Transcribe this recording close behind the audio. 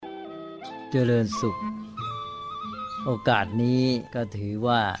เจริญสุขโอกาสนี้ก็ถือ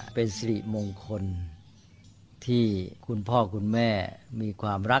ว่าเป็นสิริมงคลที่คุณพ่อคุณแม่มีคว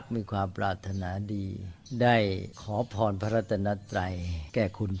ามรักมีความปรารถนาดีได้ขอพรพระรัตนตรัยแก่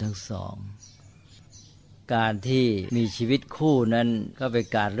คุณทั้งสองการที่มีชีวิตคู่นั้นก็เป็น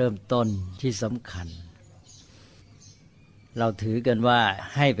การเริ่มต้นที่สำคัญเราถือกันว่า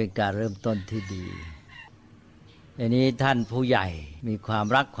ให้เป็นการเริ่มต้นที่ดีอันนี้ท่านผู้ใหญ่มีความ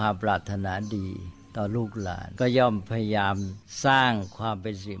รักความปรารถนาดีต่อลูกหลานก็ย่อมพยายามสร้างความเป็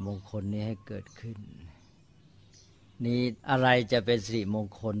นสิริมงคลนี้ให้เกิดขึ้นนี้อะไรจะเป็นสิริมง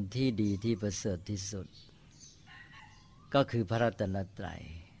คลที่ดีที่ประเสริฐที่สุดก็คือพระรัตนตรัย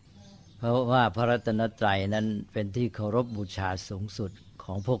เพราะว่าพระรัตนตรัยนั้นเป็นที่เคารพบูชาสูงสุดข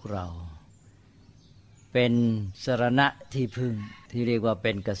องพวกเราเป็นสรณะที่พึ่งที่เรียกว่าเ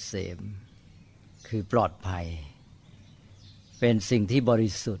ป็นเกษมคือปลอดภัยเป็นสิ่งที่บ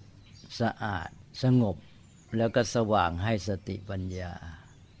ริสุทธิ์สะอาดสงบแล้วก็สว่างให้สติปัญญา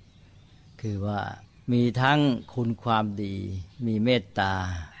คือว่ามีทั้งคุณความดีมีเมตตา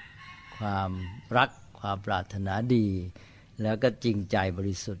ความรักความปรารถนาดีแล้วก็จริงใจบ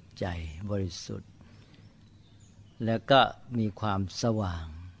ริสุทธิ์ใจบริสุทธิ์แล้วก็มีความสว่าง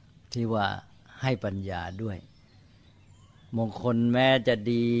ที่ว่าให้ปัญญาด้วยมงคลแม้จะ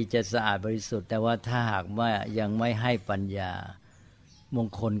ดีจะสะอาดบริสุทธิ์แต่ว่าถ้าหากว่ายังไม่ให้ปัญญามง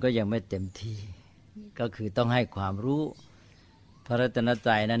คลก็ยังไม่เต็มที่ก็คือต้องให้ความรู้พระรัตนต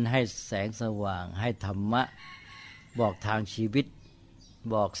รัยนั้นให้แสงสว่างให้ธรรมะบอกทางชีวิต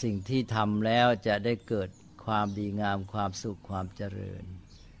บอกสิ่งที่ทำแล้วจะได้เกิดความดีงามความสุขความเจริญ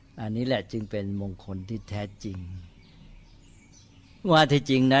อันนี้แหละจึงเป็นมงคลที่แท้จริงว่าที่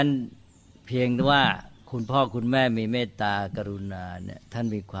จริงนั้นเพียงว่าคุณพ่อคุณแม่มีเมตตากรุณาเนี่ยท่าน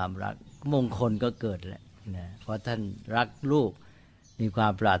มีความรักมงคลก็เกิดแหละนะเพราะท่านรักลูกมีควา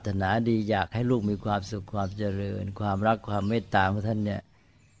มปรารถนาดีอยากให้ลูกมีความสุขความเจริญความรักความเมตตาของท่านเนี่ย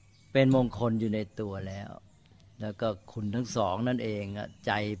เป็นมงคลอยู่ในตัวแล้วก็คุณทั้งสองนั่นเองใ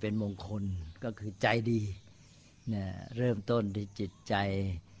จเป็นมงคลก็คือใจดีนะเริ่มต้นที่จิตใจ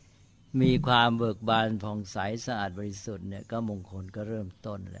มีความเบิกบานผ่องใสสะอาดบริสุทธิ์เนี่ยก็มงคลก็เริ่ม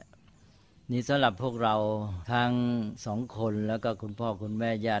ต้นแหละนี่สำหรับพวกเราทั้งสองคนแล้วก็คุณพ่อคุณแม่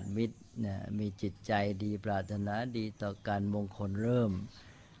ญาติมิตรเนี่ยมีจิตใจดีปรารถนาดีต่อการมงคลเริ่ม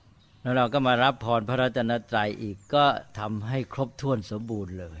แล้วเราก็มารับพรพระรัตนตรัยอีกก็ทำให้ครบถ้วนสมบูร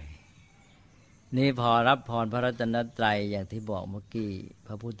ณ์เลยนี่พอรับพรพระรัตนตรัยอย่างที่บอกเมื่อกี้พ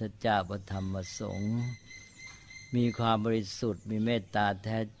ระพุทธเจ้าพระธรรมพระสงฆ์มีความบริสุทธิ์มีเมตตาแ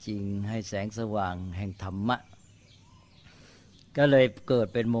ท้จริงให้แสงสว่างแห่งธรรมะก็เลยเกิด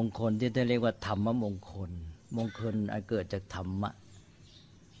เป็นมงคลที่เรียกว่าธรรมมงคลมงคลอันเกิดจากธรรมะ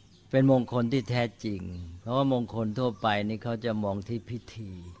เป็นมงคลที่แท้จริงเพราะว่ามงคลทั่วไปนี่เขาจะมองที่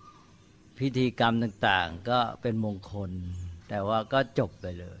พิธีกรรมต่างๆก็เป็นมงคลแต่ว่าก็จบไป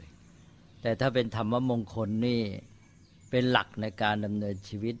เลยแต่ถ้าเป็นธรรมมงคลนี่เป็นหลักในการดำเนิน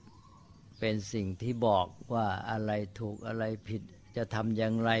ชีวิตเป็นสิ่งที่บอกว่าอะไรถูกอะไรผิดจะทำอย่า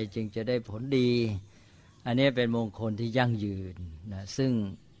งไรจึงจะได้ผลดีอันนี้เป็นมงคลที่ยั่งยืนนะซึ่ง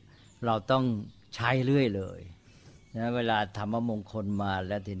เราต้องใช้เรื่อยเลยนะเวลาธรรมมงคลมาแ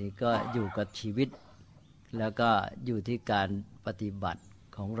ล้วทีนี้ก็อยู่กับชีวิตแล้วก็อยู่ที่การปฏิบัติ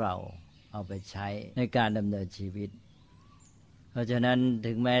ของเราเอาไปใช้ในการดำเนินชีวิตเพราะฉะนั้น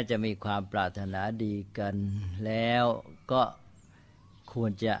ถึงแม้จะมีความปรารถนาดีกันแล้วก็คว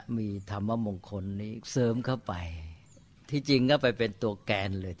รจะมีธรรมมงคลนี้เสริมเข้าไปที่จริงก็ไปเป็นตัวแก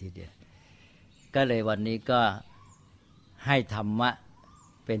นเลยทีเดียวก็เลยวันนี้ก็ให้ธรรมะ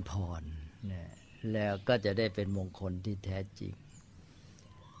เป็นพรนะแล้วก็จะได้เป็นมงคลที่แท้จริง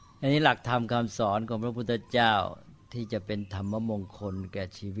อันนี้หลักธรรมคำสอนของพระพุทธเจ้าที่จะเป็นธรรมมงคลแก่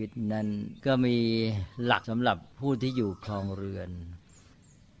ชีวิตนั้นก็มีหลักสำหรับผู้ที่อยู่ครองเรือน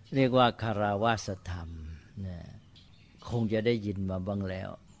เรียกว่าคารวาสธรรมนะคงจะได้ยินมาบ้างแล้ว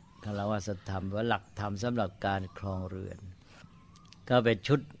คารวาสธรรมว่าหลักธรรมสำหรับการครองเรือนก็เป็น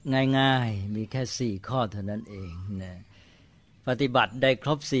ชุดง่ายๆมีแค่4ข้อเท่านั้นเองนะปฏิบัติได้ค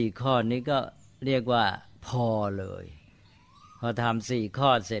รบ4ข้อนี้ก็เรียกว่าพอเลยพอทำ4ข้อ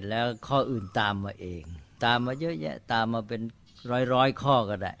เสร็จแล้วข้ออื่นตามมาเองตามมาเยอะแยะตามมาเป็นร้อยข้อ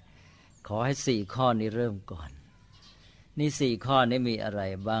ก็ได้ขอให้4ข้อนี้เริ่มก่อนนี่4ข้อนี้มีอะไร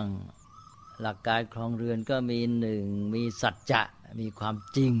บ้างหลักการครองเรือนก็มี1มีสัจจะมีความ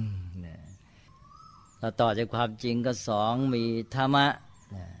จริงนะต่อจากความจริงก็2มีธรรมะ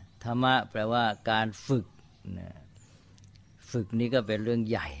ธรรมะแปลว่าการฝึกฝึกนี้ก็เป็นเรื่อง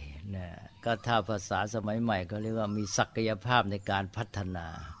ใหญ่ก็ถ้าภาษาสมัยใหม่ก็เรียกว่ามีศักยภาพในการพัฒนา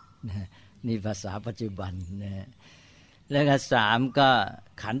นี่ภาษาปัจจุบันแล้วก็3ก็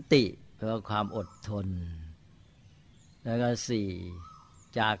ขันติ แล้วความอดทนแล้วก็สี่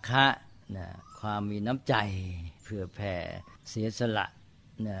จาคะนะความมีน้ำใจเผื่อแผ่เสียสละ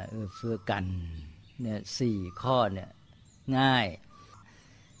นะเฟื้อกันเนี่ยสี่ข้อเนี่ยง่าย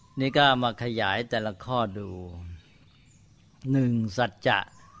นี่ก็มาขยายแต่ละข้อดูหนึ่งสัจจะ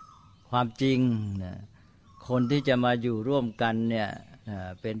ความจริงนะคนที่จะมาอยู่ร่วมกันเนี่ย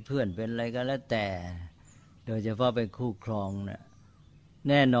เป็นเพื่อนเป็นอะไรก็แล้วแต่โดยเฉพาะเป็นคู่ครองเนี่ย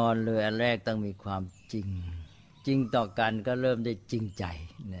แน่นอนเลยอันแรกต้องมีความจริงจริงต่อกันก็เริ่มได้จริงใจ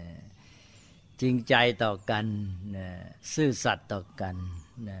นะจริงใจต่อกันนะซื่อสัตย์ต่อกัน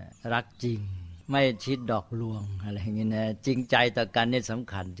นะรักจริงไม่ชิดดอกลวงอะไรอย่างนี้นะจริงใจต่อกันนี่ส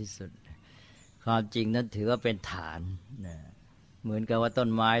ำคัญที่สุดความจริงนั้นถือว่าเป็นฐานนะเหมือนกับว่าต้น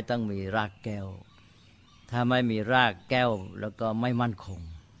ไม้ต้องมีรากแก้วถ้าไม่มีรากแก้วแล้วก็ไม่มั่นคง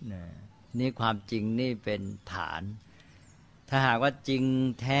นะนี่ความจริงนี่เป็นฐานถ้าหากว่าจริง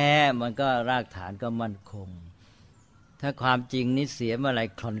แท้มันก็รากฐานก็มั่นคงถ้าความจริงนี้เสียเมื่อไร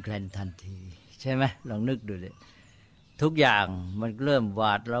คลอนแคลนทันทีใช่ไหมลองนึกดูดิทุกอย่างมันเริ่มหว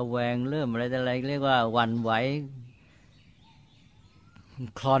าดระแวงเริ่มอะไรเรียกว่าหวั่นไหว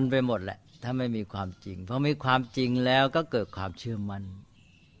คลอนไปหมดแหละถ้าไม่มีความจริงเพราะมีความจริงแล้วก็เกิดความเชื่อมั่น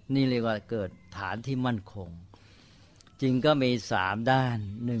นี่เรียกว่าเกิดฐานที่มั่นคงจริงก็มีสามด้าน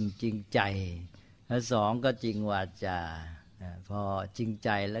หนึ่งจริงใจและสองก็จริงวาจาพอจริงใจ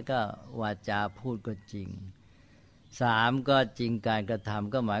แล้วก็วาจาพูดก็จริงสามก็จริงการกระท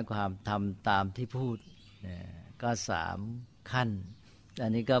ำก็หมายความทำตามที่พูดก็สามขั้นอั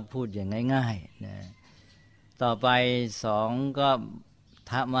นนี้ก็พูดอย่างง่ายๆนะต่อไปสองก็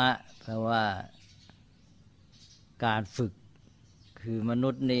ธรรมะแปลว่าการฝึกคือมนุ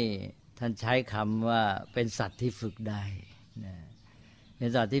ษย์นี่ท่านใช้คำว่าเป็นสัตว์ที่ฝึกได้นะเป็น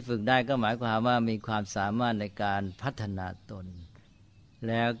สัตว์ที่ฝึกได้ก็หมายความว่ามีความสามารถในการพัฒนาตน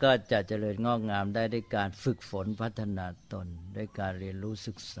แล้วก็จะเจริญงอกงามได้ด้วยการฝึกฝนพัฒนาตนด้วยการเรียนรู้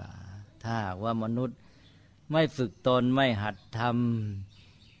ศึกษาถ้าหากว่ามนุษย์ไม่ฝึกตนไม่หัดท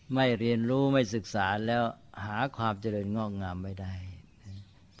ำไม่เรียนรู้ไม่ศึกษาแล้วหาความเจริญงอกงามไม่ได้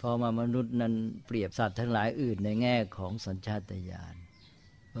เพราะมนุษย์นั้นเปรียบสัตว์ทั้งหลายอื่นในแง่ของสัญชาตญาณ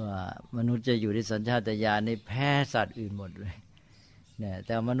ว่ามนุษย์จะอยู่ในสัญชาตญาณนี่แพ้สัตว์อื่นหมดเลยเนี่ยแ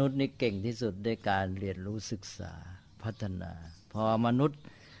ต่มนุษย์นี่เก่งที่สุดด้วยการเรียนรู้ศึกษาพัฒนาพอมนุษย์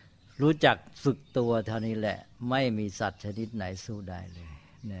รู้จักฝึกตัวเท่านี้แหละไม่มีสัตว์ชนิดไหนสู้ได้เลย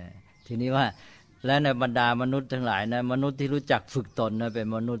เนี่ยทีนี้ว่าและในบรรดามนุษย์ทั้งหลายนะมนุษย์ที่รู้จักฝึกตนนะเป็น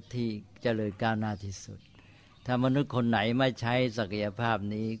มนุษย์ที่เจริญก้าวหน้าที่สุดถ้ามนุษย์คนไหนไม่ใช้ศักยภาพ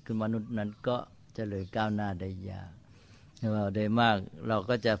นี้คือมนุษย์นั้นก็เจริญก้าวหน้าได้ยากว่าโดยมากเรา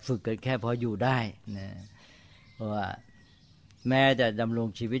ก็จะฝึกกันแค่พออยู่ได้นะเพราะว่าแม้จะดำรง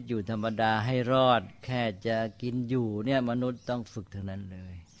ชีวิตอยู่ธรรมดาให้รอดแค่จะกินอยู่เนี่ยมนุษย์ต้องฝึกเท่านั้นเล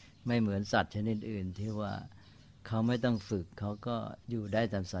ยไม่เหมือนสัตว์ชนิดอื่นที่ว่าเขาไม่ต้องฝึกเขาก็อยู่ได้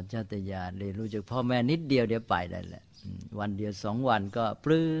ตามสัญชาตญาณเรียนรู้จากพ่อแม่นิดเดียวเดี๋ยวไปได้แหละวันเดียว2 วันก็ป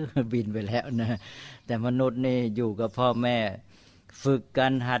ลื้บินไปแล้วนะแต่มนุษย์นี่อยู่กับพ่อแม่ฝึกกั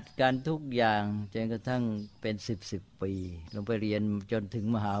นหัดกันทุกอย่างจนกระทั่งเป็น10 ปีลงไปเรียนจนถึง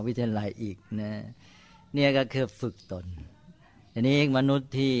มหาวิทยาลัยอีกนะเนี่ยก็คือฝึกตนอันนี้มนุษ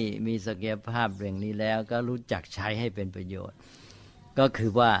ย์ที่มีศักยภาพอย่างนี้แล้วก็รู้จักใช้ให้เป็นประโยชน์ก็คื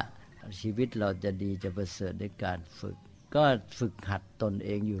อว่าชีวิตเราจะดีจะประเสริฐด้วยการฝึกก็ฝึกหัดตนเอ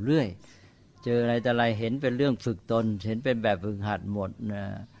งอยู่เรื่อยเจออะไรแต่อะไรเห็นเป็นเรื่องฝึกตนเห็นเป็นแบบฝึกหัดหมดนะ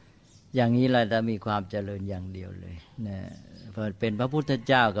อย่างนี้เราจะมีความเจริญอย่างเดียวเลยนะเป็นพระพุทธ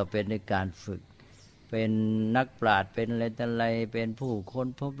เจ้าก็เป็นในการฝึกเป็นนักปราชญ์เป็นอะไรแต่อะไรเป็นผู้ค้น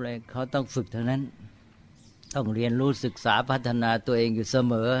พบอะไรเขาต้องฝึกเท่านั้นต้องเรียนรู้ศึกษาพัฒนาตัวเองอยู่เส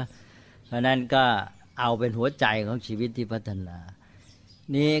มอเพราะนั้นก็เอาเป็นหัวใจของชีวิตที่พัฒนา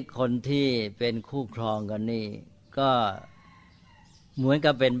นี้คนที่เป็นคู่ครองกันนี่ก็เหมือน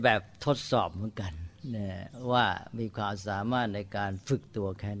กับเป็นแบบทดสอบเหมือนกันนะว่ามีความสามารถในการฝึกตัว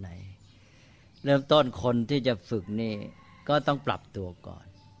แค่ไหนเริ่มต้นคนที่จะฝึกนี่ก็ต้องปรับตัวก่อน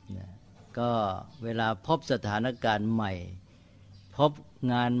นะก็เวลาพบสถานการณ์ใหม่พบ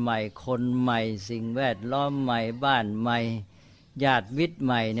งานใหม่คนใหม่สิ่งแวดล้อมใหม่บ้านใหม่ญาติมิตรใ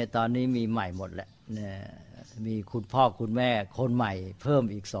หม่เนี่ยตอนนี้มีใหม่หมดแหละนะมีคุณพ่อคุณแม่คนใหม่เพิ่ม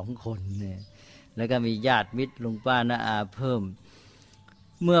อีก2 คนเนี่ยแล้วก็มีญาติมิตรลุงป้าน้าอาเพิ่ม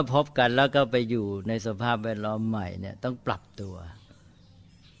เมื่อพบกันแล้วก็ไปอยู่ในสภาพแวดล้อมใหม่เนี่ยต้องปรับตัว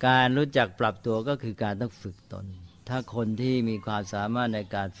การรู้จักปรับตัวก็คือการต้องฝึกตนถ้าคนที่มีความสามารถใน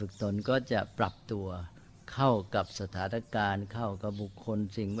การฝึกตนก็จะปรับตัวเข้ากับสถานการณ์เข้ากับบุคคล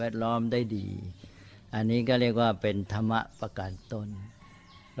สิ่งแวดล้อมได้ดีอันนี้ก็เรียกว่าเป็นธรรมะประการตน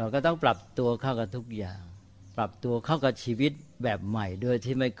เราก็ต้องปรับตัวเข้ากับทุกอย่างปรับตัวเข้ากับชีวิต แบบใหม่ด้วย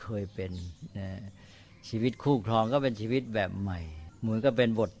ที่ไม่เคยเป็นนะชีวิตคู่ครองก็เป็นชีวิตแบบใหม่เหมือนก็เป็น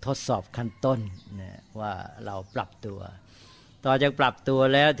บททดสอบขั้นต้นนะว่าเราปรับตัวต่อจากปรับตัว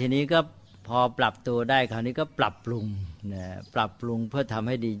แล้วทีนี้ก็พอปรับตัวได้คราวนี้ก็ปรับปรุงนะปรับปรุงเพื่อทำใ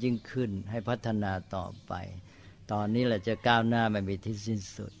ห้ดียิ่งขึ้นให้พัฒนาต่อไปตอนนี้แหละจะก้าวหน้าไม่มีที่สิ้น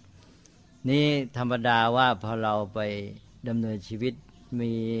สุดนี่ธรรมดาว่าพอเราไปดำเนินชีวิต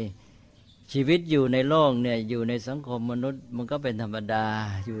มีชีวิตอยู่ในโลกเนี่ยอยู่ในสังคมมนุษย์มันก็เป็นธรรมดา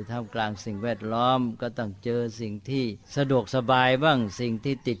อยู่ท่ามกลางสิ่งแวดล้อมก็ต้องเจอสิ่งที่สะดวกสบายบ้างสิ่ง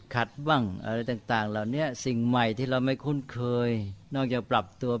ที่ติดขัดบ้างอะไรต่างๆเหล่านี้สิ่งใหม่ที่เราไม่คุ้นเคยนอกจากปรับ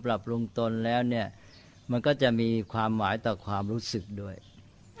ตัวปรับปรุงตนแล้วเนี่ยมันก็จะมีความหมายต่อความรู้สึกด้วย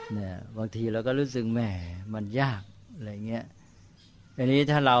เนี่ยบางทีเราก็รู้สึกแหมมันยากอะไรเงี้ยอันนี้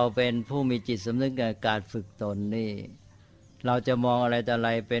ถ้าเราเป็นผู้มีจิตสำนึกในการฝึกตนนี่เราจะมองอะไรแต่อะไร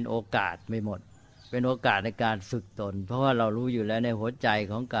เป็นโอกาสไม่หมดเป็นโอกาสในการฝึกตนเพราะว่าเรารู้อยู่แล้วในหัวใจ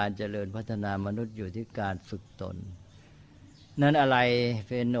ของการเจริญพัฒนามนุษย์อยู่ที่การฝึกตนนั้นอะไร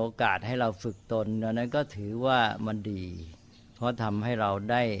เป็นโอกาสให้เราฝึกตนนั้นก็ถือว่ามันดีเพราะทำให้เรา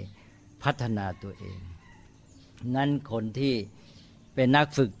ได้พัฒนาตัวเองนั้นคนที่เป็นนัก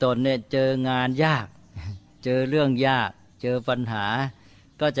ฝึกตนเนี่ยเจองานยากเจอเรื่องยากเจอปัญหา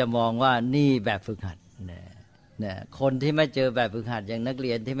ก็จะมองว่านี่แบบฝึกหัดเนี่ยคนที่ไม่เจอแบบฝึกหัดอย่างนักเ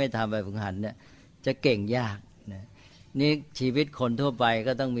รียนที่ไม่ทำแบบฝึกหัดเนี่ยจะเก่งยากนี่ชีวิตคนทั่วไป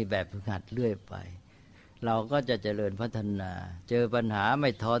ก็ต้องมีแบบฝึกหัดเรื่อยไปเราก็จะเจริญพัฒนาเจอปัญหาไม่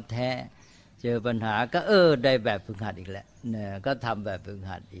ท้อแท้เจอปัญหาก็ได้แบบฝึกหัดอีกแล้วเนี่ยก็ทำแบบฝึก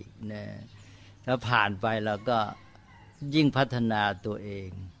หัดอีกเนี่ยถ้าผ่านไปเราก็ยิ่งพัฒนาตัวเอง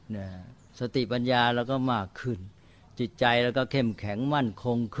เนี่ยสติปัญญาเราก็มากขึ้นจิตใจเราก็เข้มแข็งมั่นค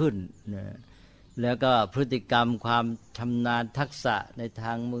งขึ้นเนี่ยแล้วก็พฤติกรรมความชำนาญทักษะในท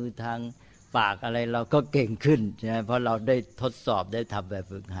างมือทางปากอะไรเราก็เก่งขึ้นใช่ไหมเพราะเราได้ทดสอบได้ทำแบบ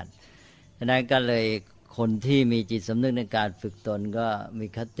ฝึกหัดฉะนั้นก็เลยคนที่มีจิตสำนึกในการฝึกตนก็มี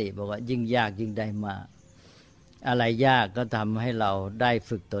คติบอกว่ายิ่งยากยิ่งได้มากอะไรยากก็ทำให้เราได้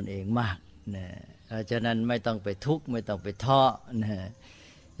ฝึกตนเองมากนะเพราะฉะนั้นไม่ต้องไปทุกข์ไม่ต้องไปท้อนะ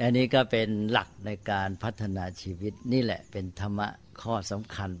อันนี้ก็เป็นหลักในการพัฒนาชีวิตนี่แหละเป็นธรรมะข้อส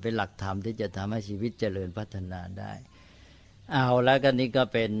ำคัญเป็นหลักธรรมที่จะทำให้ชีวิตเจริญพัฒนาได้เอาแล้วก็นี่ก็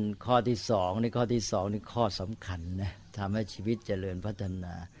เป็นข้อที่สองนี่ข้อที่สองนี่ข้อสำคัญนะทำให้ชีวิตเจริญพัฒน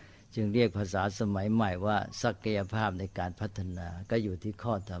าจึงเรียกภาษาสมัยใหม่ว่าศักยภาพในการพัฒนาก็อยู่ที่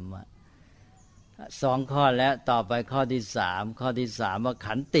ข้อธรรมะสองข้อแล้วต่อไปข้อที่สามว่า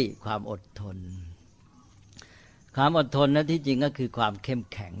ขันติความอดทนความอดทนนั้นที่จริงก็คือความเข้ม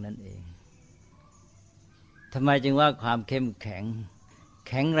แข็งนั่นเองทำไมจึงว่าความเข้มแข็ง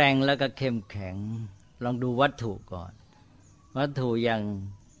แข็งแรงแล้วก็เข้มแข็งลองดูวัตถุก่อนวัตถุอย่าง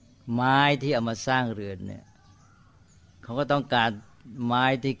ไม้ที่เอามาสร้างเรือนเนี่ยเขาก็ต้องการไม้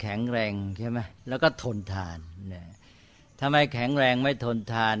ที่แข็งแรงใช่ไหมแล้วก็ทนทานเนี่ยถ้าไม่แข็งแรงไม่ทน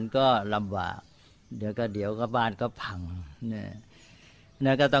ทานก็ลำบากเดี๋ยวก็บ้านก็พังเนี่ยแ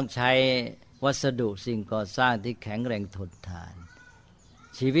ล้วก็ต้องใช้วัสดุสิ่งก่อสร้างที่แข็งแรงทนทาน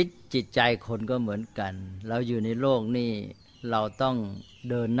ชีวิตจิตใจคนก็เหมือนกันเราอยู่ในโลกนี้เราต้อง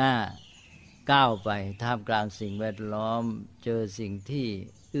เดินหน้าก้าวไปท่ามกลางสิ่งแวดล้อมเจอสิ่งที่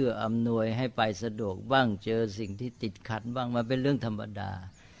เอื้ออำนวยให้ไปสะดวกบ้างเจอสิ่งที่ติดขัดบ้างมันเป็นเรื่องธรรมดา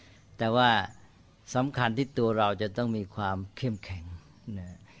แต่ว่าสำคัญที่ตัวเราจะต้องมีความเข้มแข็งน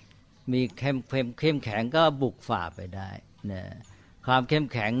ะมีเข้มแข็งก็บุกฝ่าไปได้นะความเข้ม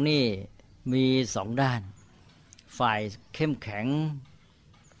แข็งนี่มีสองด้านฝ่ายเข้มแข็ง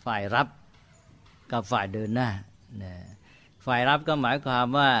ฝ่ายรับกับฝ่ายเดินหน้านะฝ่ายรับก็หมายความ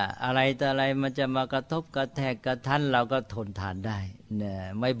ว่าอะไรแต่อะไรมันจะมากระทบกระแทกกระทันเราก็ทนทานได้นะ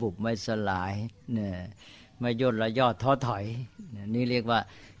ไม่บุบไม่สลายนะไม่ย่นระย่อท้อถอยนะนี่เรียกว่า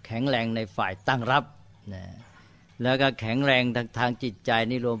แข็งแรงในฝ่ายตั้งรับนะแล้วก็แข็งแรงทางจิตใจ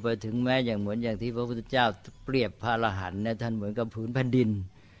นี่รวมไปถึงแม้อย่างเหมือนอย่างที่พระพุทธเจ้าเปรียบพระอรหันต์เนี่ยท่านเหมือนกับผืนแผ่นดิน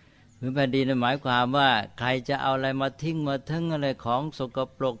ผืนแผ่นดินหมายความว่าใครจะเอาอะไรมาทิ้งมาทั้งอะไรของสก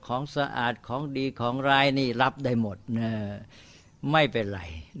ปรกของสะอาดของดีของร้ายนี่รับได้หมดนะไม่เป็นไร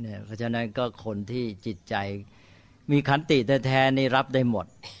นะเพราะฉะนั้นก็คนที่จิตใจมีขันติแท้ๆนี่รับได้หมด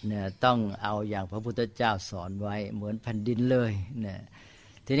นะต้องเอาอย่างพระพุทธเจ้าสอนไว้เหมือนแผ่นดินเลยนะ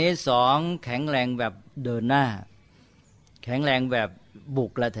ทีนี้สองแข็งแรงแบบเดินหน้าแข็งแรงแบบบุ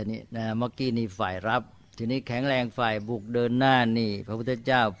กแล้วทีนี้นะเมื่อกี้นี่ฝ่ายรับทีนี้แข็งแรงฝ่ายบุกเดินหน้านี่พระพุทธเ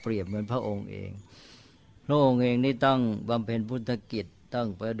จ้าเปรียบเหมือนพระองค์เองพระองค์เองนี่ต้องบำเพ็ญพุทธกิจต้อง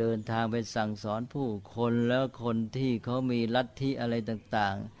ไปเดินทางไปสั่งสอนผู้คนแล้วคนที่เขามีลัทธิอะไรต่า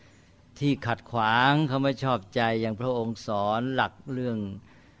งๆที่ขัดขวางเขาไม่ชอบใจอย่างพระองค์สอนหลักเรื่อง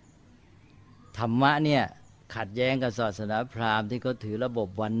ธรรมะเนี่ย ขัดแย้งกับศาสนาพราหมณ์ที่เขาถือระบบ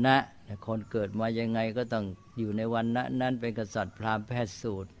วรรณะคนเกิดมายังไงก็ต้องอยู่ในวรรณะนั้นเป็นกษัตริย์พราหมณ์แพทย์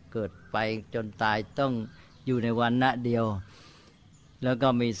สูตรเกิดไปจนตายต้องอยู่ในวรรณะเดียวแล้วก็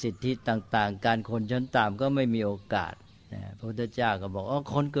มีสิทธิต่างๆการคนชั้นต่ำก็ไม่มีโอกาสพระพุทธเจ้าก็บอก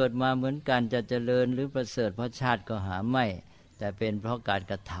คนเกิดมาเหมือนกันจะเจริญหรือประเสริฐเพราะชาติก็หาไม่แต่เป็นเพราะการ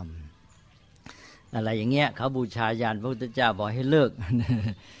กระทำอะไรอย่างเงี้ยเขาบูชายันพระพุทธเจ้าบอกให้เลิก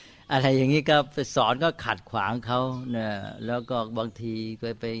อะไรอย่างนี้ก็ไปสอนก็ขัดขวางเขานะแล้วก็บางที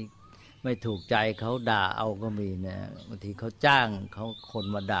ไปไม่ถูกใจเขาด่าเอาก็มีนะบางทีเขาจ้างเขาคน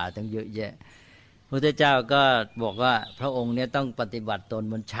มาด่าตั้งเยอะแยะพระพุทธเจ้าก็บอกว่าพระองค์เนี่ยต้องปฏิบัติตนเ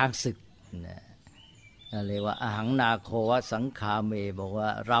หมือนช้างศึกนะเรียกว่าอหังนาโควสังขาเมบอกว่า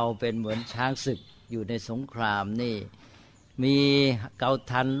เราเป็นเหมือนช้างศึกอยู่ในสงครามนี่มีเกา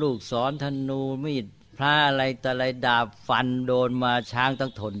ทันลูกศรธนูมีดพระอะไรแต่อะไรดาบฟันโดนมาช้างต้อ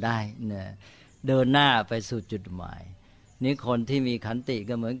งทนได้นะเดินหน้าไปสู่จุดหมายนี่คนที่มีขันติ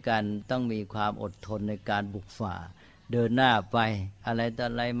ก็เหมือนกันต้องมีความอดทนในการบุกฝ่าเดินหน้าไปอะไรแต่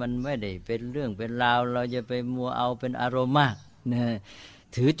อะไรมันไม่ได้เป็นเรื่องเป็นราวเราจะไปมัวเอาเป็นอารมณ์มากนะ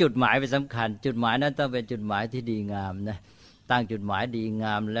ถือจุดหมายเป็นสำคัญจุดหมายนั้นต้องเป็นจุดหมายที่ดีงามนะตั้งจุดหมายดีง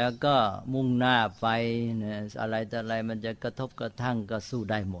ามแล้วก็มุ่งหน้าไปนะอะไรแต่อะไรมันจะกระทบกระทั่งก็สู้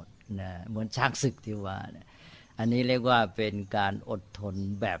ได้หมดนะเหมือนช้างศึกที่ว่านะอันนี้เรียกว่าเป็นการอดทน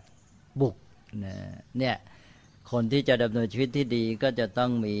แบบบุกนะเนี่ยคนที่จะดำเนินชีวิตที่ดีก็จะต้อ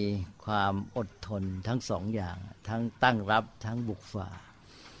งมีความอดทนทั้งสองอย่างทั้งตั้งรับทั้งบุกฝ่า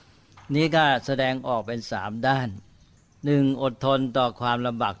นี่ก็แสดงออกเป็น3ด้าน1อดทนต่อความล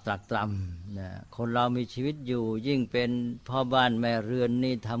ำบากตรากตรำนะคนเรามีชีวิตอยู่ยิ่งเป็นพ่อบ้านแม่เรือน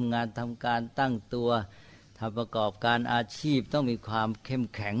นี่ทำงานทำการตั้งตัวทำประกอบการอาชีพต้องมีความเข้ม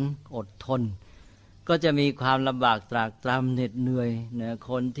แข็งอดทนก็จะมีความลำบากตรากตรำเหน็ดเหนื่อยนะ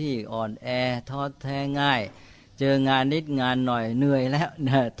คนที่อ่อนแอท้อแท้ง่ายเจองานนิดงานหน่อยเหนื่อยแล้วน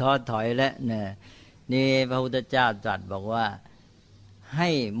ะท้อถอยแล้วนะนี่พระพุทธเจ้าตรัสบอกว่าให้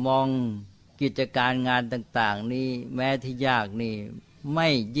มองกิจการงานต่างๆนี่แม้ที่ยากนี่ไม่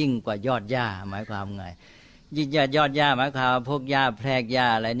ยิ่งกว่ายอดหญ้าหมายความไงยิ่งยอดหญ้าหมายความพวกหญ้าแพรกหญ้า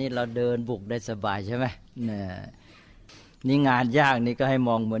อะไรนี่เราเดินบุกได้สบายใช่ไหมนี่งานยากนี่ก็ให้ม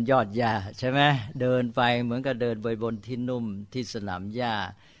องเหมือนยอดหญ้าใช่ไหมเดินไปเหมือนกับเดินบนที่นุ่มที่สนามหญ้า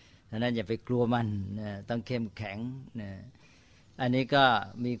ฉะนั้นอย่าไปกลัวมันต้องเข้มแข็งอันนี้ก็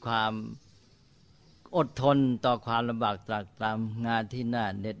มีความอดทนต่อความลำบากตรากตรำงานที่น่า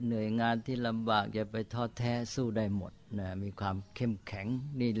เหน็ดเหนื่อยงานที่ลำบากอย่าไปท้อแท้สู้ได้หมดมีความเข้มแข็ง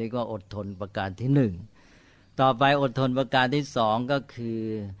นี่เรียกว่าอดทนประการที่1ต่อไปอดทนประการที่2ก็คือ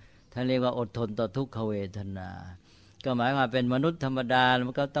ท่านเรียกว่าอดทนต่อทุกขเวทนาก็หมายว่าเป็นมนุษย์ธรรมดา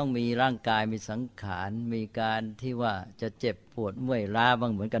มันก็ต้องมีร่างกายมีสังขารมีการที่ว่าจะเจ็บปวดเมื่อยล้าบ้า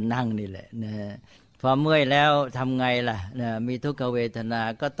งเหมือนกันนั่งนี่แหละนะพอเมื่อยแล้วทำไงล่ะนะมีทุกขเวทนา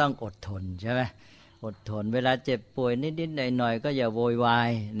ก็ต้องอดทนใช่ไหมอดทนเวลาเจ็บป่วยนิดๆหน่อยๆก็อย่าโวยวา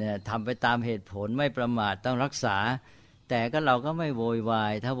ยนะทำไปตามเหตุผลไม่ประมาทต้องรักษาแต่ก็เราก็ไม่โวยวา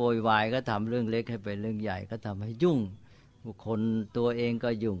ยถ้าโวยวายก็ทำเรื่องเล็กให้เป็นเรื่องใหญ่ก็ทำให้ยุ่งบุคคลตัวเองก็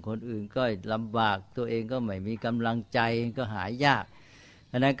ยุ่งคนอื่นก็ลำบากตัวเองก็ไม่มีกำลังใจก็หายยาก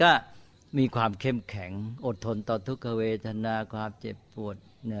อันนั้นก็มีความเข้มแข็งอดทนต่อทุกขเวทนาความเจ็บปวด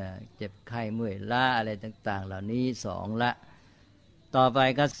เนี่ยเจ็บไข้เมื่อยล้าอะไรต่างๆเหล่านี้2ละต่อไป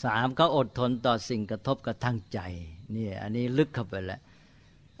ก็3ก็อดทนต่อสิ่งกระทบกระทั่งใจนี่อันนี้ลึกเข้าไปแล้ว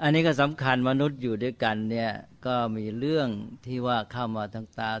อันนี้ก็สำคัญมนุษย์อยู่ด้วยกันเนี่ยก็มีเรื่องที่ว่าเข้ามาทาง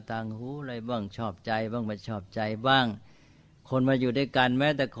ตาทางหูอะไรบ้างชอบใจบ้างไม่ชอบใจบ้างคนมาอยู่ด้วยกันแม้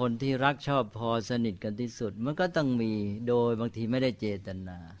แต่คนที่รักชอบพอสนิทกันที่สุดมันก็ต้องมีโดยบางทีไม่ได้เจตน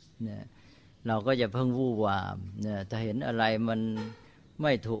าเนี่ยเราก็อย่าเพิ่งวู่วามเนี่ยถ้าเห็นอะไรมันไ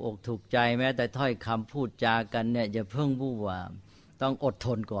ม่ถูกอกถูกใจแม้แต่ถ้อยคำพูดจากันเนี่ยอย่าเพิ่งวู่วามต้องอดท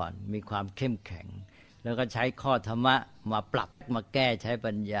นก่อนมีความเข้มแข็งแล้วก็ใช้ข้อธรรมะมาปรับมาแก้ใช้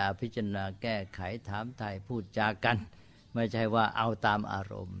ปัญญาพิจารณาแก้ไขถามไถ่พูดจากันไม่ใช่ว่าเอาตามอา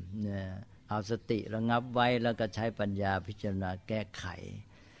รมณ์เนี่ยเอาสติระงับไว้แล้วก็ใช้ปัญญาพิจารณาแก้ไข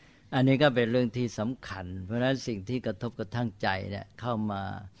อันนี้ก็เป็นเรื่องที่สำคัญเพราะฉะนั้นสิ่งที่กระทบกระทั่งใจเนี่ยเข้ามา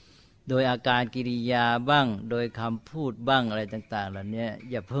โดยอาการกิริยาบ้างโดยคำพูดบ้างอะไรต่างๆเหล่านี้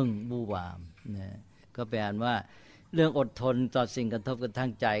อย่าเพิ่งบู่วามนะก็แปลว่าเรื่องอดทนต่อสิ่งกระทบกระทั่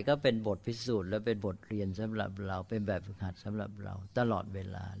งใจก็เป็นบทพิสูจน์และเป็นบทเรียนสำหรับเราเป็นแบบฝึกหัดสำหรับเราตลอดเว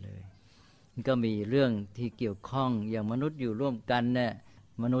ลาเลยก็มีเรื่องที่เกี่ยวข้องอย่างมนุษย์อยู่ร่วมกันเนี่ย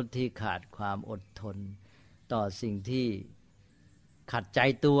มนุษย์ที่ขาดความอดทนต่อสิ่งที่ขัดใจ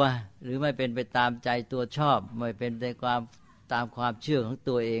ตัวหรือไม่เป็นไปตามใจตัวชอบไม่เป็นไปตามความเชื่อของ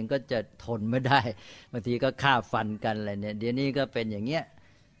ตัวเองก็จะทนไม่ได้บางทีก็ฆ่าฟันกันอะไรเนี่ยเดี๋ยวนี้ก็เป็นอย่างเงี้ย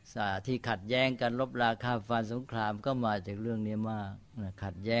ที่ขัดแย้งกันลบราฆ่าฟันสงครามก็มาจากเรื่องนี้มาก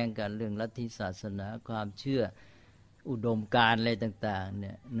ขัดแย้งกันเรื่องลัทธิศาสนาความเชื่ออุดมการณ์อะไรต่างๆเ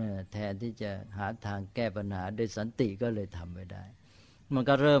นี่ยแทนที่จะหาทางแก้ปัญหาโดยสันติก็เลยทำไม่ได้มัน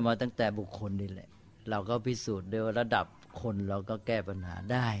ก็เริ่มมาตั้งแต่บุคคลนี่แหละเราก็พิสูจน์โดยระดับคนเราก็แก้ปัญหา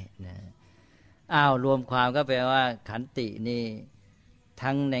ได้นะรวมความก็แปลว่าขันตินี่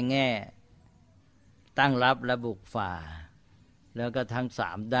ทั้งในแง่ตั้งรับและบุกฝ่าแล้วก็ทั้ง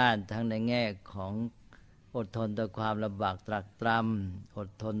3ด้านทั้งในแง่ของอดทนต่อความลำบากตรากตรำอด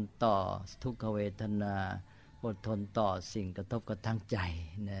ทนต่อทุกขเวทนาอดทนต่อสิ่งกระทบกระทั่งใจ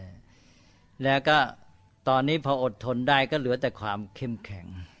นะแล้วก็ตอนนี้พออดทนได้ก็เหลือแต่ความเข้มแข็ง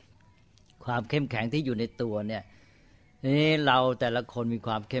ความเข้มแข็งที่อยู่ในตัวเนี่ยนี่เราแต่ละคนมีค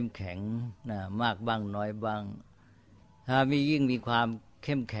วามเข้มแข็งนะมากบ้างน้อยบ้างถ้ายิ่งมีความเ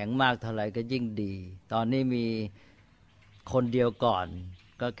ข้มแข็งมากเท่าไหร่ก็ยิ่งดีตอนนี้มีคนเดียวก่อน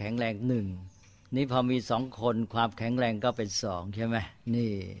ก็แข็งแรง1นี่พอมี2คนความแข็งแรงก็เป็น2ใช่ไหม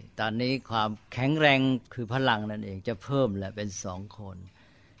นี่ตอนนี้ความแข็งแรงคือพลังนั่นเองจะเพิ่มแหละเป็น2คน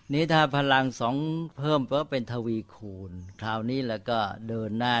นี่ถ้าพลัง2เพิ่มก็เป็นทวีคูณคราวนี้แล้วก็เดิน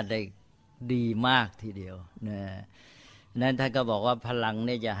หน้าได้ดีมากทีเดียวนะนั้นท่านก็บอกว่าพลังเ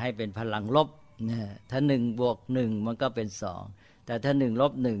นี่ยจะให้เป็นพลังลบนะถ้า1บวก1มันก็เป็น2แต่ถ้า1ล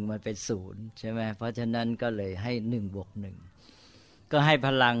บ1มันเป็น0ใช่ไหมเพราะฉะนั้นก็เลยให้1บวก1ก็ให้พ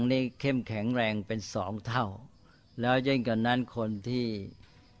ลังนี่เข้มแข็งแรงเป็น2เท่าแล้วยิ่งกว่านั้นคนที่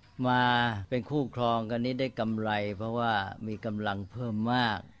มาเป็นคู่ครองกันนี้ได้กำไรเพราะว่ามีกำลังเพิ่มม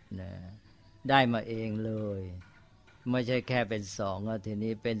ากนะได้มาเองเลยไม่ใช่แค่เป็น2แล้วที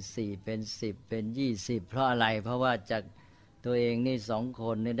นี้เป็น4เป็น10เป็น20เพราะอะไรเพราะว่าจากตัวเองนี่2ค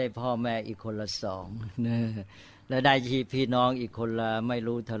นนี่ได้พ่อแม่อีกคนละ2นะแล้วได้พี่น้องอีกคนละไม่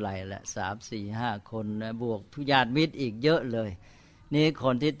รู้เท่าไหร่ละ3 4 5คนนะบวกญาติมิตรอีกเยอะเลยนี่ค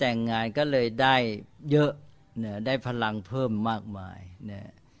นที่แต่งงานก็เลยได้เยอะเนี่ยได้พลังเพิ่มมากมายเนี่ย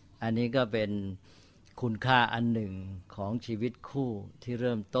อันนี้ก็เป็นคุณค่าอันหนึ่งของชีวิตคู่ที่เ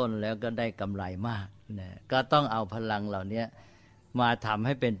ริ่มต้นแล้วก็ได้กำไรมากเนี่ยก็ต้องเอาพลังเหล่านี้มาทำใ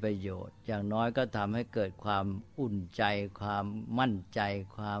ห้เป็นประโยชน์อย่างน้อยก็ทำให้เกิดความอุ่นใจความมั่นใจ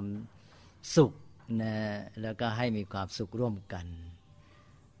ความสุขนะแล้วก็ให้มีความสุขร่วมกัน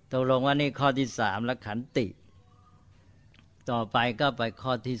ตกลงว่านี่ข้อที่3แล้วขันติต่อไปก็ไปข้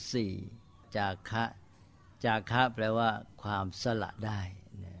อที่4จาคะแปลว่าความสละได้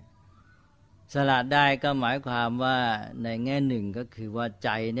นะสละได้ก็หมายความว่าในแง่หนึ่งก็คือว่าใจ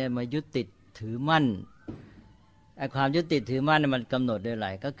เนี่ยมายึดติดถือมั่นไอ้ความยึดติดถือมั่นมันกำหนดได้หล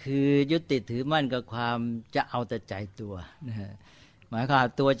ายก็คือยึดติดถือมั่นกับความจะเอาแต่ใจตัวนะหมายความ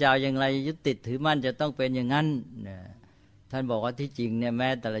ตัวจะเอาอย่างไรยึดติดถือมั่นจะต้องเป็นอย่างนั้นนะท่านบอกว่าที่จริงเนี่ยแม้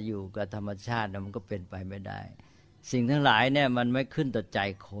แต่เราอยู่กับธรรมชาติมันก็เป็นไปไม่ได้สิ่งทั้งหลายเนี่ยมันไม่ขึ้นต่อใจ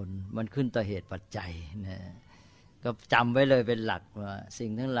คนมันขึ้นต่อเหตุปัจจัยนะก็จำไว้เลยเป็นหลักว่าสิ่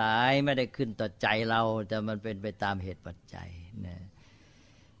งทั้งหลายไม่ได้ขึ้นต่อใจเราแต่มันเป็นไปตามเหตุปัจจัยนะ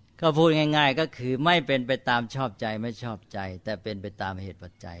ก็พูดง่ายๆก็คือไม่เป็นไปตามชอบใจไม่ชอบใจแต่เป็นไปตามเหตุปั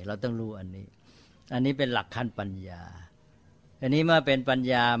จจัยเราต้องรู้อันนี้เป็นหลักขั้นปัญญาอันนี้เมื่อเป็นปัญ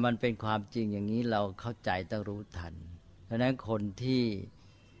ญามันเป็นความจริงอย่างนี้เราเข้าใจต้องรู้ทันเพราะฉะนั้นคนที่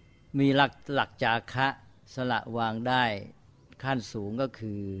มีหลักจาคะสละวางได้ขั้นสูงก็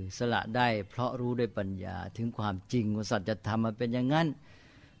คือสละได้เพราะรู้ด้วยปัญญาถึงความจริงว่าสัจธรรมมันเป็นอย่างนั้น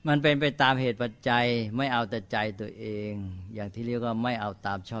มันเป็นไปตามเหตุปัจจัยไม่เอาแต่ใจตัวเองอย่างที่เรียกว่าไม่เอาต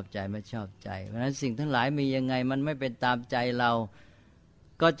ามชอบใจไม่ชอบใจเพราะฉะนั้นสิ่งทั้งหลายมียังไงมันไม่เป็นตามใจเรา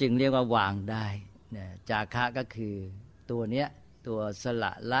ก็จึงเรียกว่าวางได้นะจาคะก็คือตัวเนี้ยตัวสล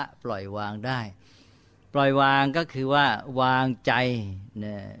ะละปล่อยวางได้ปล่อยวางก็คือว่าวางใจน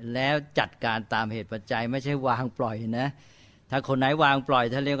ะแล้วจัดการตามเหตุปัจจัยไม่ใช่วางปล่อยนะถ้าคนไหนวางปล่อย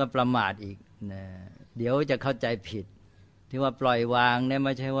ถ้าเรียกว่าประมาทอีกนะเดี๋ยวจะเข้าใจผิดที่ว่าปล่อยวางเนี่ยไ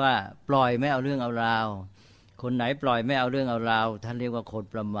ม่ใช่ว่าปล่อยไม่เอาเรื่องเอาราวคนไหนปล่อยไม่เอาเรื่องเอาราวท่านเรียกว่าคน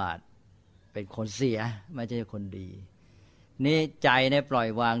ประมาทเป็นคนเสียไม่ใช่คนดีนี่ใจเนี่ยปล่อย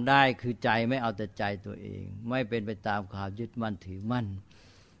วางได้คือใจไม่เอาแต่ใจตัวเองไม่เป็นไปตามความยึดมั่นถือมั่น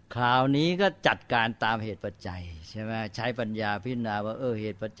คราวนี้ก็จัดการตามเหตุปัจจัยใช่ไหมใช้ปัญญาพิจารณาว่าเห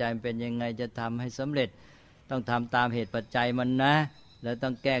ตุปัจจัยเป็นยังไงจะทำให้สำเร็จต้องทำตามเหตุปัจจัยมันนะแล้วต้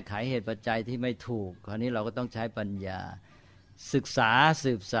องแก้ไขเหตุปัจจัยที่ไม่ถูกคราวนี้เราก็ต้องใช้ปัญญาศึกษา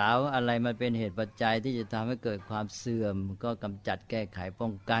สืบสาวอะไรมันเป็นเหตุปัจจัยที่จะทำให้เกิดความเสื่อมก็กำจัดแก้ไขป้อ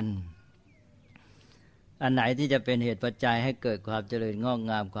งกันอันไหนที่จะเป็นเหตุปัจจัยให้เกิดความเจริญงอก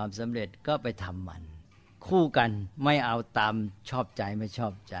งามความสำเร็จก็ไปทำมันคู่กันไม่เอาตามชอบใจไม่ชอ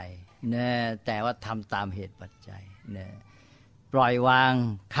บใจนะแต่ว่าทำตามเหตุปัจจัยนะปล่อยวาง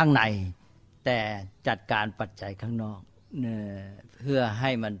ข้างในแต่จัดการปัจจัยข้างนอก เพื่อใ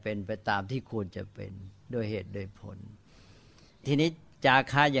ห้มันเป็นไปตามที่ควรจะเป็นโดยเหตุโดยผลทีนี้จา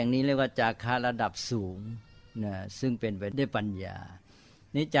คะอย่างนี้เรียกว่าจาคะระดับสูงนะซึ่งเป็นไปด้วยปัญญา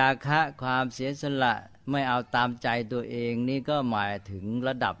นี่จาคะความเสียสละไม่เอาตามใจตัวเองนี่ก็หมายถึงร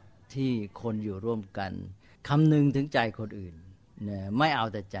ะดับที่คนอยู่ร่วมกันคำนึงถึงใจคนอื่นนะไม่เอา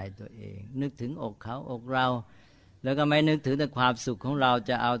แต่ใจตัวเองนึกถึงอกเขาอกเราแล้วก็ไม่นึกถึงแต่ความสุขของเรา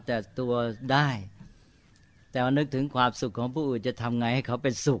จะเอาแต่ตัวได้แต่ว่านึกถึงความสุขของผู้อื่นจะทำไงให้เขาเ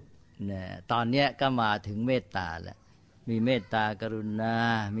ป็นสุขนะตอนนี้ก็มาถึงเมตตาแล้วมีเมตตากรุณา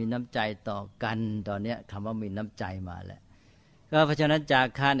มีน้ำใจต่อกันตอนนี้คำว่ามีน้ำใจมาแล้วก็เพราะฉะนั้นจา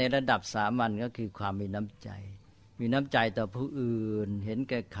คะในระดับสามัญก็คือความมีน้ำใจมีน้ำใจต่อผู้อื่นเห็น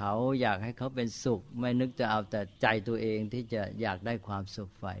แก่เขาอยากให้เขาเป็นสุขไม่นึกจะเอาแต่ใจตัวเองที่จะอยากได้ความสุ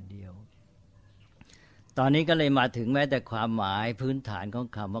ขฝ่ายเดียวตอนนี้ก็เลยมาถึงแม้แต่ความหมายพื้นฐานของ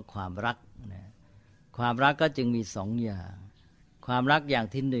คำว่าความรักนะความรักก็จึงมีสองอย่างความรักอย่าง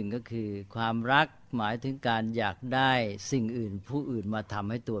ที่หนึ่งก็คือความรักหมายถึงการอยากได้สิ่งอื่นผู้อื่นมาทำ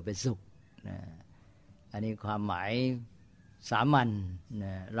ให้ตัวเป็นสุขนะอันนี้ความหมายสามัญน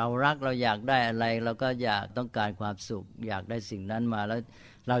ะเรารักเราอยากได้อะไรเราก็อยากต้องการความสุขอยากได้สิ่งนั้นมาแล้ว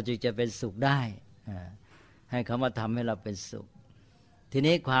เราจึงจะเป็นสุขได้ให้เขามาทำให้เราเป็นสุขที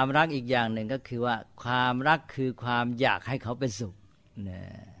นี้ความรักอีกอย่างหนึ่งก็คือว่าความรักคือความอยากให้เขาเป็นสุขนะ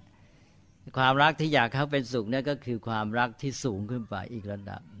ความรักที่อยากเขาเป็นสุขเนี่ยก็คือความรักที่สูงขึ้นไปอีกระ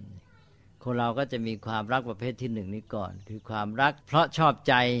ดับคนเราก็จะมีความรักประเภทที่หนึ่งนี้ก่อนคือความรักเพราะชอบ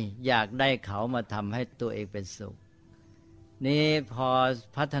ใจอยากได้เขามาทำให้ตัวเองเป็นสุขนี่พอ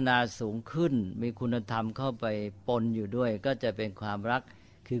พัฒนาสูงขึ้นมีคุณธรรมเข้าไปปนอยู่ด้วยก็จะเป็นความรัก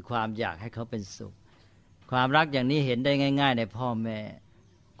คือความอยากให้เขาเป็นสุขความรักอย่างนี้เห็นได้ง่ายๆในพ่อแม่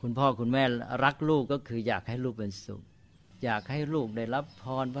คุณพ่อคุณแม่รักลูกก็คืออยากให้ลูกเป็นสุขอยากให้ลูกได้รับพ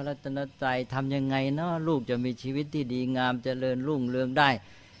รพระรัตนตรัยทำยังไงเนาะลูกจะมีชีวิตที่ดีงามเจริญรุ่งเรืองได้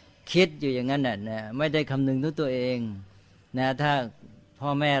คิดอยู่อย่างนั้นน่ะไม่ได้คำนึงถึงตัวเองนะถ้าพ่อ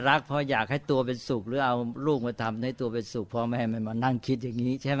แม่รักเพราะอยากให้ตัวเป็นสุขหรือเอาลูกมาทำให้ตัวเป็นสุขพ่อแม่ไม่มานั่งคิดอย่าง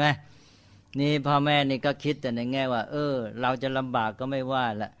นี้ใช่ไหมนี่พ่อแม่นี่ก็คิดแต่ในแง่ว่าเราจะลำบากก็ไม่ว่า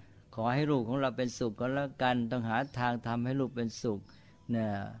ละขอให้ลูกของเราเป็นสุขก็แล้วกันต้องหาทางทำให้ลูกเป็นสุขเนี่ย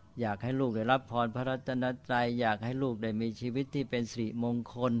อยากให้ลูกได้รับพรพระรัตนตรัยอยากให้ลูกได้มีชีวิตที่เป็นสิริมง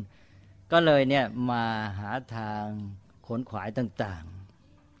คลก็เลยเนี่ยมาหาทางขนขวายต่าง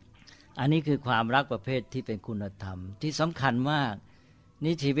ๆอันนี้คือความรักประเภทที่เป็นคุณธรรมที่สำคัญมาก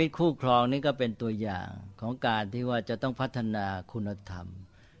นี่ชีวิตคู่ครองนี่ก็เป็นตัวอย่างของการที่ว่าจะต้องพัฒนาคุณธรรม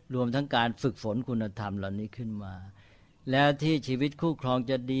รวมทั้งการฝึกฝนคุณธรรมเหล่านี้ขึ้นมาแล้วที่ชีวิตคู่ครอง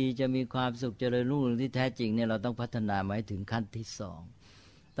จะดีจะมีความสุขเจริญรุ่งเรืองที่แท้จริงเนี่ยเราต้องพัฒนามาถึงขั้นที่สอง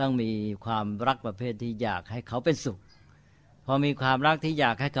ต้องมีความรักประเภทที่อยากให้เขาเป็นสุขพอมีความรักที่อย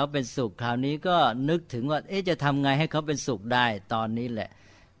ากให้เขาเป็นสุขคราวนี้ก็นึกถึงว่าจะทำไงให้เขาเป็นสุขได้ตอนนี้แหละ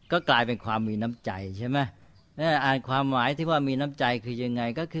ก็กลายเป็นความมีน้ำใจใช่ไหมอ่านความหมายที่ว่ามีน้ำใจคือยังไง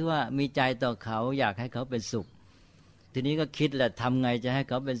ก็คือว่ามีใจต่อเขาอยากให้เขาเป็นสุขทีนี้ก็คิดแหละทำไงจะให้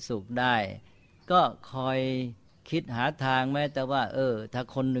เขาเป็นสุขได้ก็คอยคิดหาทางแม้แต่ว่าถ้า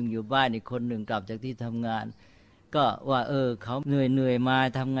คนหนึ่งอยู่บ้านอีกคนหนึ่งกลับจากที่ทำงานก็ว่าเขาเหนื่อยมา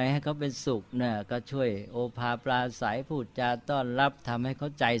ทำไงให้เขาเป็นสุขเนี่ยก็ช่วยโอภาปราศัยพูดจาต้อนรับทำให้เขา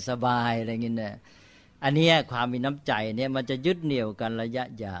ใจสบายอะไรอย่างเงี้ยเนี่ยอันนี้ความมีน้ำใจเนี่ยมันจะยึดเหนี่ยวกันระยะ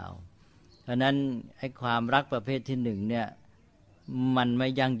ยาวเพราะนั้นไอ้ความรักประเภทที่หนึ่งเนี่ยมันไม่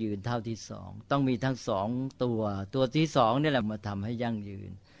ยั่งยืนเท่าที่สองต้องมีทั้งสองตัวที่สองนี่แหละมาทำให้ยั่งยื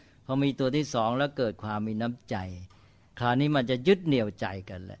นพอมีตัวที่สองแล้วเกิดความมีน้ำใจคราวนี้มันจะยึดเหนี่ยวใจ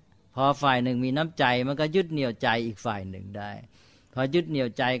กันแหละพอฝ่ายหนึ่งมีน้ำใจมันก็ยึดเหนี่ยวใจอีกฝ่ายหนึ่งได้พอยึดเหนี่ยว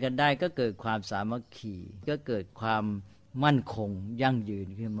ใจกันได้ก็เกิดความสามัคคีก็เกิดความมั่นคงยั่งยืน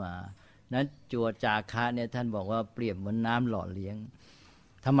ขึ้นมานั้นจัวจาคะเนี่ยท่านบอกว่าเปรียบเหมือนน้ำหล่อเลี้ยง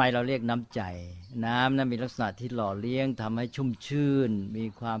ทำไมเราเรียกน้ำใจน้ำนั้นมีลักษณะที่หล่อเลี้ยงทำให้ชุ่มชื่นมี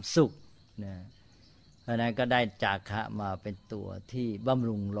ความสุขนะเพราะนั้นก็ได้จาคะมาเป็นตัวที่บำ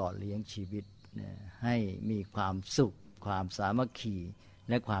รุงหล่อเลี้ยงชีวิตนะให้มีความสุขความสามัคคี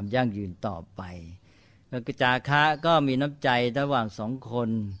และความยั่งยืนต่อไปแล้วจาคะก็มีน้ำใจระหว่างสองคน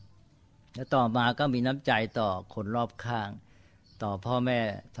แล้วต่อมาก็มีน้ำใจต่อคนรอบข้างต่อพ่อแม่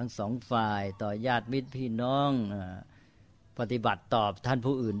ทั้งสองฝ่ายต่อญาติมิตรพี่น้องปฏิบัติตอบท่าน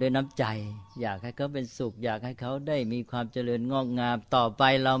ผู้อื่นด้วยน้ำใจอยากให้เขาเป็นสุขอยากให้เขาได้มีความเจริญงอกงามต่อไป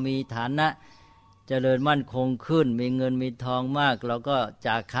เรามีฐานะเจริญมั่นคงขึ้นมีเงินมีทองมากเราก็จ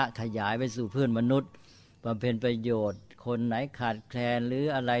าคะขยายไปสู่เพื่อนมนุษย์บำเพ็ญประโยชน์คนไหนขาดแคลนหรือ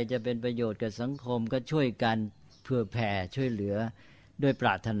อะไรจะเป็นประโยชน์กับสังคมก็ช่วยกันเพื่อแผ่ช่วยเหลือด้วยปร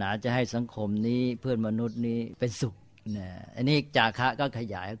ารถนาจะให้สังคมนี้เพื่อนมนุษย์นี้เป็นสุขนะอันนี้จาคะก็ข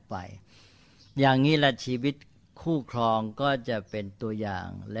ยายไปอย่างนี้แหละชีวิต คู่ครองก็จะเป็นตัวอย่าง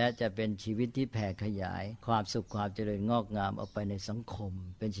และจะเป็นชีวิตที่แผ่ขยายความสุขความเจริญงอกงามออกไปในสังคม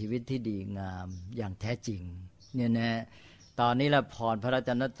เป็นชีวิตที่ดีงามอย่างแท้จริงเนี่ยนะตอนนี้ละพรพระรัต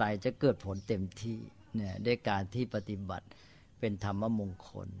นตรัยจะเกิดผลเต็มที่เนี่ยด้วยการที่ปฏิบัติเป็นธรรมมง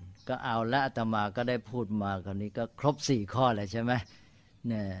คลก็เอาละอาตมาก็ได้พูดมาคราวนี้ก็ครบ4ข้อแล้วใช่ไหม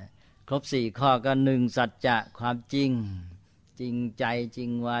เนี่ยครบ4ข้อก็1สัจจะความจริงจริงใจจริง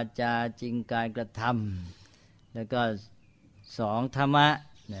วาจาจริงการกระทำแล้วก็2ธรรมะ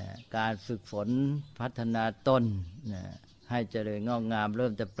นะการฝึกฝนพัฒนาตนนะให้เจริญงอกงามเริ่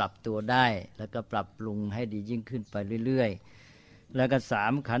มจะปรับตัวได้แล้วก็ปรับปรุงให้ดียิ่งขึ้นไปเรื่อยๆแล้วก็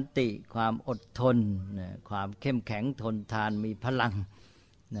3ขันติความอดทนนะความเข้มแข็งทนทานมีพลัง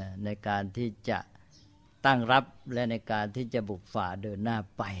นะในการที่จะตั้งรับและในการที่จะบุกฝ่าเดินหน้า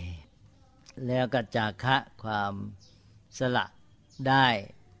ไปแล้วก็จาคะความสละได้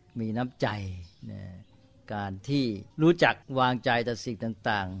มีน้ำใจนะการที่รู้จักวางใจต่อสิ่ง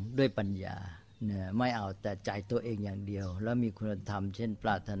ต่างๆด้วยปัญญานะไม่เอาแต่ใจตัวเองอย่างเดียวแล้วมีคุณธรรมเช่นปร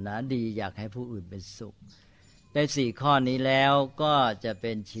ารถนาดีอยากให้ผู้อื่นเป็นสุขได้4ข้อนี้แล้วก็จะเ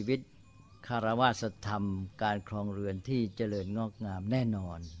ป็นชีวิตคารวะธรรมการครองเรือนที่เจริญงอกงามแน่นอ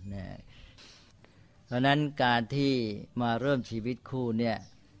นนะเพราะนั้นการที่มาเริ่มชีวิตคู่เนี่ย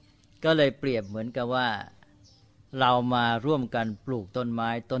ก็เลยเปรียบเหมือนกับว่าเรามาร่วมกันปลูกต้นไม้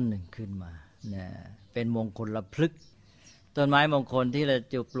ต้นหนึ่งขึ้นมานะเป็นมงคลพฤกษ์ต้นไม้มงคลที่เรา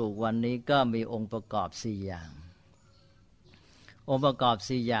จะปลูกวันนี้ก็มีองค์ประกอบ4อย่างองค์ประกอบ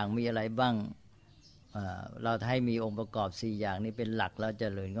4อย่างมีอะไรบ้างเราให้มีองค์ประกอบ4อย่างนี้เป็นหลักแล้วเจ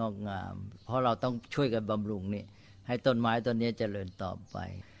ริญงอกงามเพราะเราต้องช่วยกันบำรุงนี่ให้ต้นไม้ต้นนี้เจริญต่อไป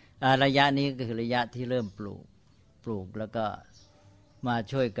ระยะนี้ก็คือระยะที่เริ่มปลูกแล้วก็มา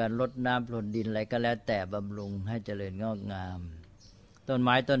ช่วยกันรดน้ำพรวนดินอะไรก็แล้วแต่บำรุงให้เจริญงอกงามต้นไ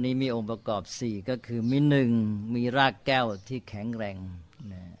ม้ต้นนี้มีองค์ประกอบ4ก็คือมี1มีรากแก้วที่แข็งแรง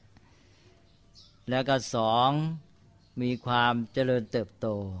นะแล้วก็2มีความเจริญเติบโต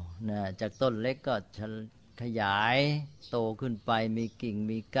นะจากต้นเล็กก็ขยายโตขึ้นไปมีกิ่ง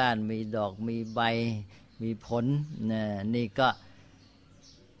มีก้านมีดอกมีใบมีผลนะนี่ก็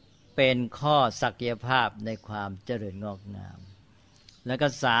เป็นข้อศักยภาพในความเจริญงอกงามแล้วก็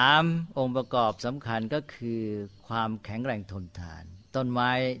3องค์ประกอบสำคัญก็คือความแข็งแรงทนทานต้นไ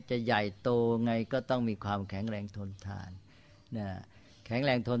ม้จะใหญ่โตไงก็ต้องมีความแข็งแรงทนทานนะแข็งแ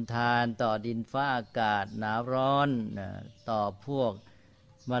รงทนทานต่อดินฟ้าอากาศหนาวร้อนนะต่อพวก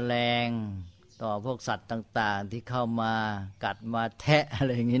แมลงต่อพวกสัตว์ต่างๆที่เข้ามากัดมาแทะอะไ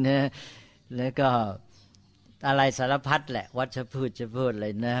รอย่างนี้นะแล้วก็อะไรสารพัดแหละวัชพืชอะไร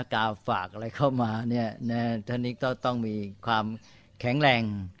นะกาฝากอะไรเข้ามาเนี่ยนะท่านี้ก็ต้องมีความแข็งแรง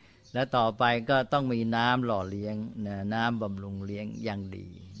และต่อไปก็ต้องมีน้ำหล่อเลี้ยงนะน้ำบำรุงเลี้ยงอย่างดี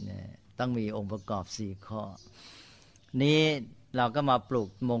นะต้องมีองค์ประกอบ4ข้อนี้เราก็มาปลูก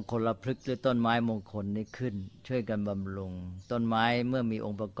มงคลพฤกษ์หรือต้นไม้มงคลนี้ขึ้นช่วยกันบำรุงต้นไม้เมื่อมีอ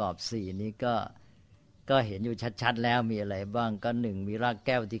งค์ประกอบ4นี้ก็เห็นอยู่ชัดๆแล้วมีอะไรบ้างก็1มีรากแ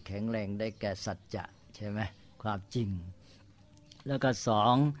ก้วที่แข็งแรงได้แก่สัจจะใช่ไหมความจริงแล้วก็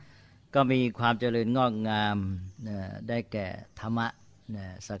2ก็มีความเจริญงอกงามนะได้แก่ธรรมะนะ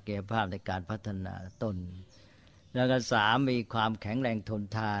ศักยภาพในการพัฒนาตนแล้วก็3มีความแข็งแรงทน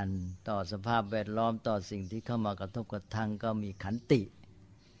ทานต่อสภาพแวดล้อมต่อสิ่งที่เข้ามากระทบกระทั่งก็มีขันติ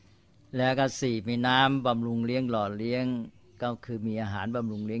แล้วก็4มีน้ำบำรุงเลี้ยงหล่อเลี้ยงก็คือมีอาหารบ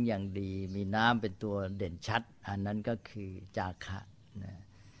ำรุงเลี้ยงอย่างดีมีน้ำเป็นตัวเด่นชัดอันนั้นก็คือจาคะนะ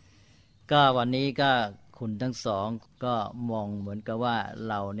ก็วันนี้ก็คุณทั้งสองก็มองเหมือนกับว่า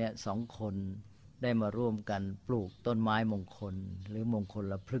เราเนี่ย2คนได้มาร่วมกันปลูกต้นไม้มงคลหรือมงค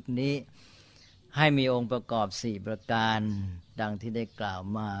ลพฤกษ์นี้ให้มีองค์ประกอบ4ประการดังที่ได้กล่าว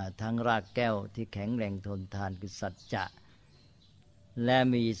มาทั้งรากแก้วที่แข็งแรงทนทานคือสัจจะและ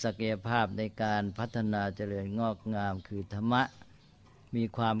มีศักยภาพในการพัฒนาเจริญงอกงามคือธรรมะมี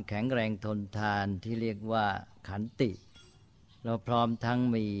ความแข็งแรงทนทานที่เรียกว่าขันติเราพร้อมทั้ง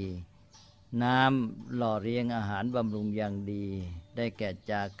มีน้ำหล่อเลี้ยงอาหารบำรุงอย่างดีได้แก่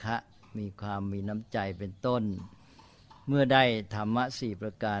จาคะมีความมีน้ำใจเป็นต้นเมื่อได้ธรรมะ4ปร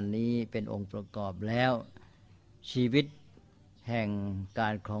ะการนี้เป็นองค์ประกอบแล้วชีวิตแห่งกา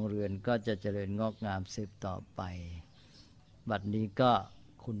รครองเรือนก็จะเจริญงอกงามสืบต่อไปบัดนี้ก็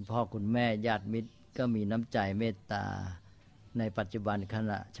คุณพ่อคุณแม่ญาติมิตรก็มีน้ำใจเมตตาในปัจจุบันข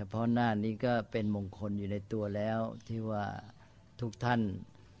ณะเฉพาะหน้านี้ก็เป็นมงคลอยู่ในตัวแล้วที่ว่าทุกท่าน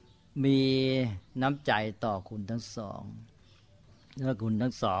มีน้ำใจต่อคุณทั้งสองและคุณ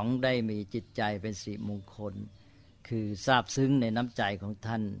ทั้งสองได้มีจิตใจเป็นสิริมงคลคือซาบซึ้งในน้ำใจของ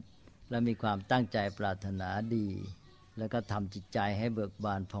ท่านและมีความตั้งใจปรารถนาดีแล้วก็ทำจิตใจให้เบิกบ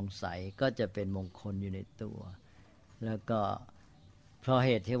านผ่องใสก็จะเป็นมงคลอยู่ในตัว แล้วก็เพราะเห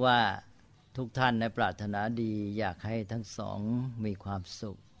ตุที่ว่าทุกท่านในปรารถนาดีอยากให้ทั้งสองมีความ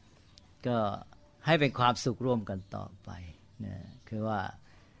สุขก็ให้เป็นความสุขร่วมกันต่อไปนะคือว่า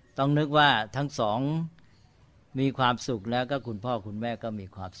ต้องนึกว่าทั้งสองมีความสุขแล้วก็คุณพ่อคุณแม่ก็มี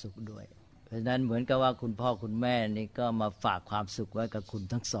ความสุขด้วยเพราะฉะนั้นเหมือนกับว่าคุณพ่อคุณแม่นี่ก็มาฝากความสุขไว้กับคุณ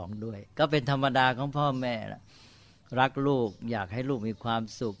ทั้งสองด้วยก็เป็นธรรมดาของพ่อแม่ละรักลูกอยากให้ลูกมีความ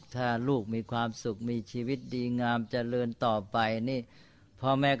สุขถ้าลูกมีความสุขมีชีวิตดีงามเจริญต่อไปนี่พ่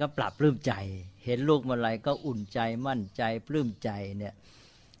อแม่ก็ปรับปลื้มใจเห็นลูกเมื่อไหร่ก็อุ่นใจมั่นใจปลื้มใจเนี่ย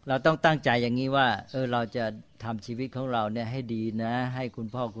เราต้องตั้งใจอย่างนี้ว่าเราจะทำชีวิตของเราเนี่ยให้ดีนะให้คุณ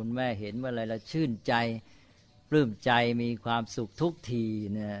พ่อคุณแม่เห็นเมื่อไหร่เราชื่นใจปลื้มใจมีความสุขทุกที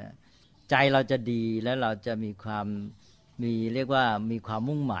เนี่ยใจเราจะดีและเราจะมีความเรียกว่ามีความ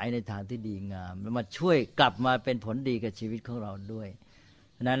มุ่งหมายในทางที่ดีงามแล้วมาช่วยกลับมาเป็นผลดีกับชีวิตของเราด้วย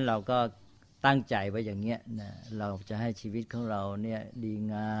ฉะนั้นเราก็ตั้งใจไว้อย่างเงี้ยนะเราจะให้ชีวิตของเราเนี่ยดี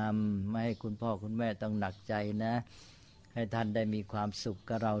งามไม่ให้คุณพ่อคุณแม่ต้องหนักใจนะให้ท่านได้มีความสุข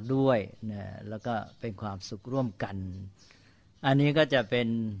กับเราด้วยนะแล้วก็เป็นความสุขร่วมกันอันนี้ก็จะเป็น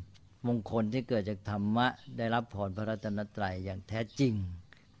มงคลที่เกิดจากธรรมะได้รับพรพระรัตนตรัยอย่างแท้จริง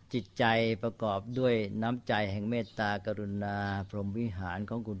จิตใจประกอบด้วยน้ำใจแห่งเมตตากรุณาพรหมวิหาร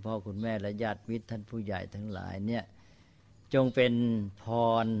ของคุณพ่อคุณแม่และญาติมิตรท่านผู้ใหญ่ทั้งหลายเนี่ยจงเป็นพ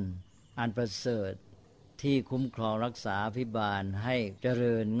รอันประเสริฐที่คุ้มครองรักษาพิบาลให้เจ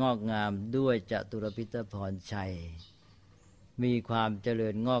ริญงอกงามด้วยจตุรพิทพรชัยมีความเจริ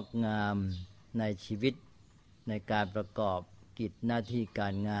ญงอกงามในชีวิตในการประกอบกิจหน้าที่กา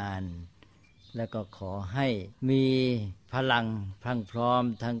รงานและก็ขอให้มีพลังพรั่งพร้อม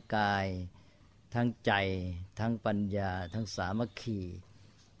ทั้งกายทั้งใจทั้งปัญญาทั้งสามัคคี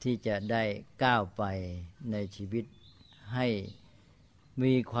ที่จะได้ก้าวไปในชีวิตให้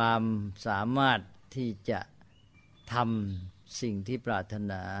มีความสามารถที่จะทำสิ่งที่ปรารถ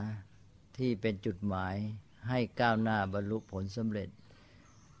นาที่เป็นจุดหมายให้ก้าวหน้าบรรลุผลสำเร็จ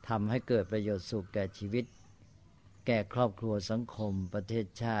ทำให้เกิดประโยชน์สุขแก่ชีวิตแก่ครอบครัวสังคมประเทศ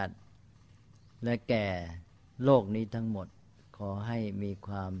ชาติและแก่โลกนี้ทั้งหมดขอให้มีค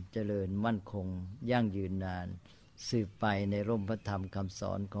วามเจริญมั่นคงยั่งยืนนานสืบไปในร่มพระธรรมคำส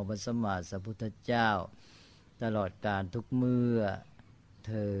อนของพระสัมมาสัมพุทธเจ้าตลอดกาลทุกเมื่อเ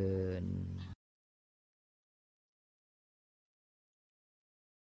ทอญ